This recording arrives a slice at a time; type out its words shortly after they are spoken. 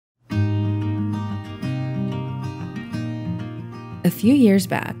A few years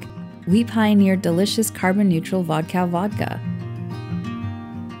back, we pioneered delicious carbon-neutral Vodkow vodka.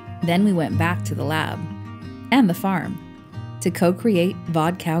 Then we went back to the lab and the farm to co-create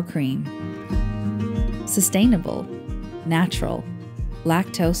Vodkow Cream. Sustainable, natural,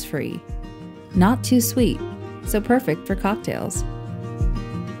 lactose-free, not too sweet, so perfect for cocktails.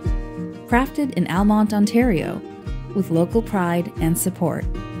 Crafted in Almonte, Ontario, with local pride and support.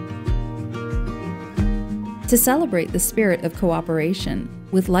 To celebrate the spirit of cooperation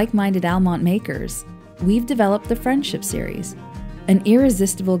with like-minded Almonte makers, we've developed the Friendship Series, an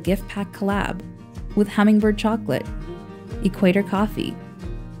irresistible gift pack collab with Hummingbird chocolate, Equator Coffee,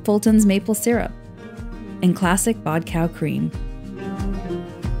 Fulton's maple syrup, and classic Vodkow Cream.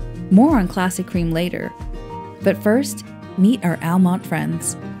 More on classic cream later, but first, meet our Almonte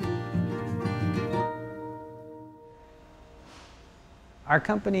friends. Our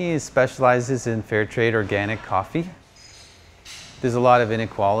company specializes in fair trade organic coffee. There's a lot of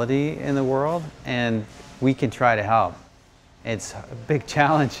inequality in the world, and we can try to help. It's a big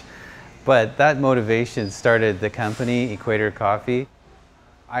challenge, but that motivation started the company, Equator Coffee.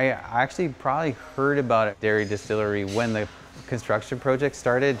 I actually probably heard about it, Dairy Distillery, when the construction project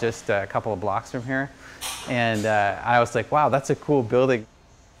started, just a couple of blocks from here. And I was like, wow, that's a cool building.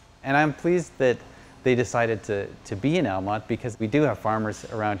 And I'm pleased that they decided to be in Almonte because we do have farmers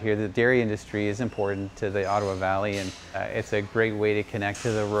around here. The dairy industry is important to the Ottawa Valley, and it's a great way to connect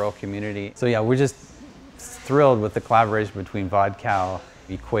to the rural community. So yeah, we're just thrilled with the collaboration between Vodkow,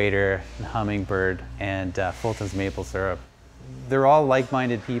 Equator, and Hummingbird, and Fulton's maple syrup. They're all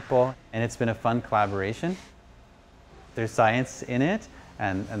like-minded people, and it's been a fun collaboration. There's science in it,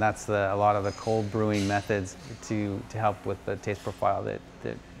 and that's a lot of the cold brewing methods to help with the taste profile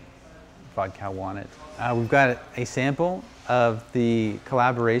that Vodkow wanted. We've got a sample of the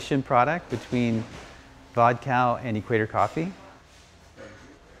collaboration product between Vodkow and Equator Coffee.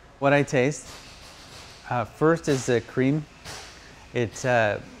 What I taste first is the cream. It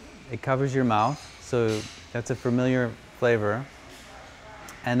covers your mouth, so that's a familiar flavor.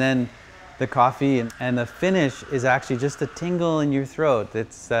 And then the coffee and the finish is actually just a tingle in your throat.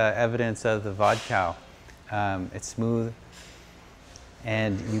 It's evidence of the Vodkow. It's smooth,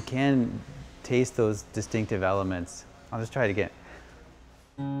 and you can taste those distinctive elements. I'll just try it again.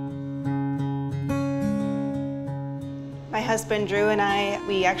 My husband Drew and I,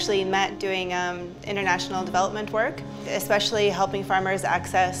 we actually met doing international development work, especially helping farmers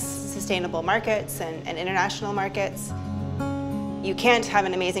access sustainable markets and international markets. You can't have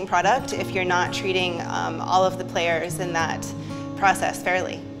an amazing product if you're not treating all of the players in that process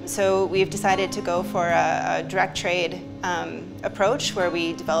fairly. So we've decided to go for a direct trade approach where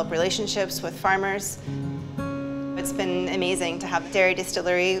we develop relationships with farmers. It's been amazing to have Dairy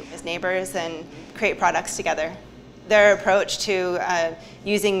Distillery as neighbors and create products together. Their approach to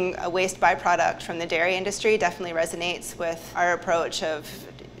using a waste byproduct from the dairy industry definitely resonates with our approach of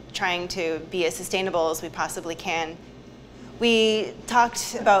trying to be as sustainable as we possibly can. We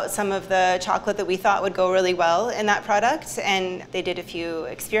talked about some of the chocolate that we thought would go really well in that product, and they did a few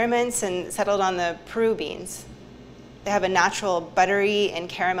experiments and settled on the Peru beans. They have a natural buttery and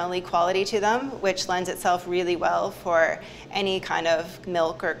caramelly quality to them, which lends itself really well for any kind of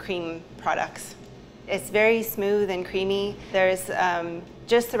milk or cream products. It's very smooth and creamy. There's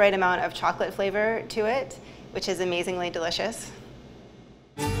just the right amount of chocolate flavor to it, which is amazingly delicious.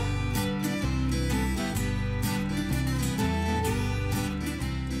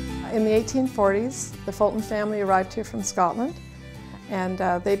 In the 1840s, the Fulton family arrived here from Scotland, and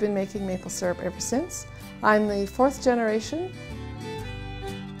they've been making maple syrup ever since. I'm the fourth generation.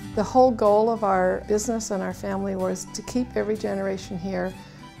 The whole goal of our business and our family was to keep every generation here,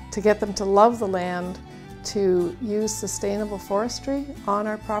 to get them to love the land, to use sustainable forestry on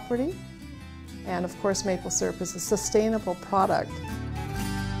our property, and of course maple syrup is a sustainable product.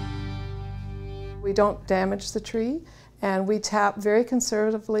 We don't damage the tree, and we tap very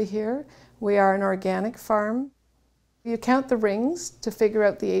conservatively here. We are an organic farm. You count the rings to figure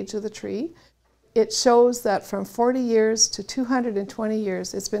out the age of the tree. It shows that from 40 years to 220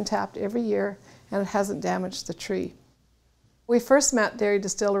 years, it's been tapped every year and it hasn't damaged the tree. We first met Dairy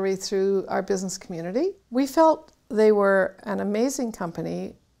Distillery through our business community. We felt they were an amazing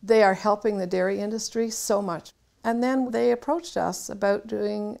company. They are helping the dairy industry so much. And then they approached us about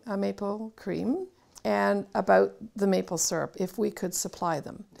doing a maple cream and about the maple syrup, if we could supply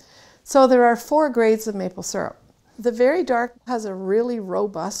them. So there are 4 grades of maple syrup. The very dark has a really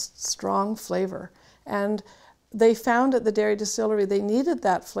robust, strong flavor, and they found at the Dairy Distillery they needed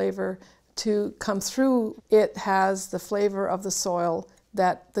that flavor to come through. It has the flavor of the soil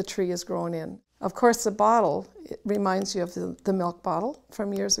that the tree is grown in. Of course, the bottle, it reminds you of the milk bottle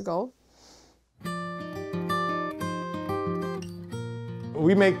from years ago.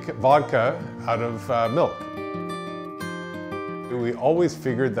 We make vodka out of milk. We always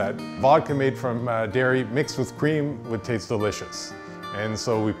figured that vodka made from dairy mixed with cream would taste delicious. And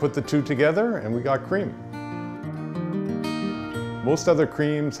so we put the two together and we got cream. Most other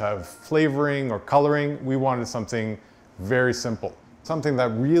creams have flavoring or coloring. We wanted something very simple. Something that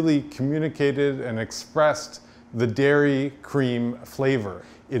really communicated and expressed the dairy cream flavor.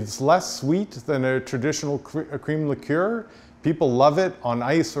 It's less sweet than a traditional cream liqueur. People love it on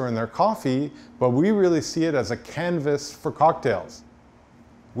ice or in their coffee, but we really see it as a canvas for cocktails.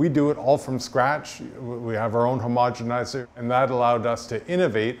 We do it all from scratch. We have our own homogenizer, and that allowed us to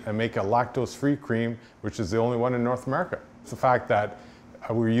innovate and make a lactose-free cream, which is the only one in North America. The fact that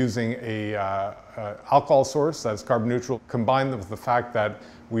we're using a alcohol source that's carbon neutral, combined with the fact that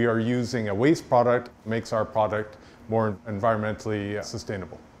we are using a waste product, makes our product more environmentally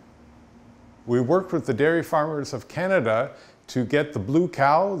sustainable. We worked with the dairy farmers of Canada to get the blue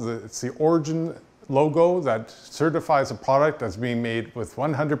cow. It's the origin logo that certifies a product as being made with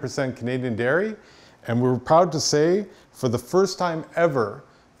 100% Canadian dairy. And we're proud to say, for the first time ever,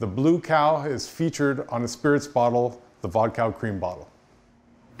 the blue cow is featured on a spirits bottle, the Vodkow Cream bottle.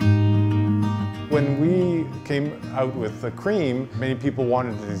 When we came out with the cream, many people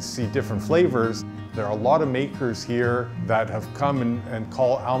wanted to see different flavors. There are a lot of makers here that have come and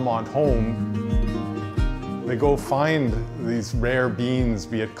call Almonte home. They go find these rare beans,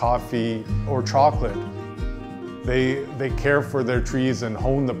 be it coffee or chocolate. They care for their trees and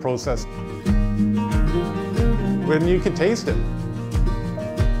hone the process. When you can taste it.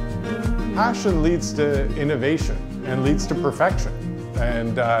 Passion leads to innovation and leads to perfection.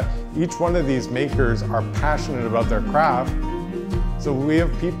 And each one of these makers are passionate about their craft. So we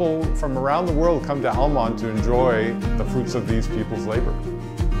have people from around the world come to Almonte to enjoy the fruits of these people's labor.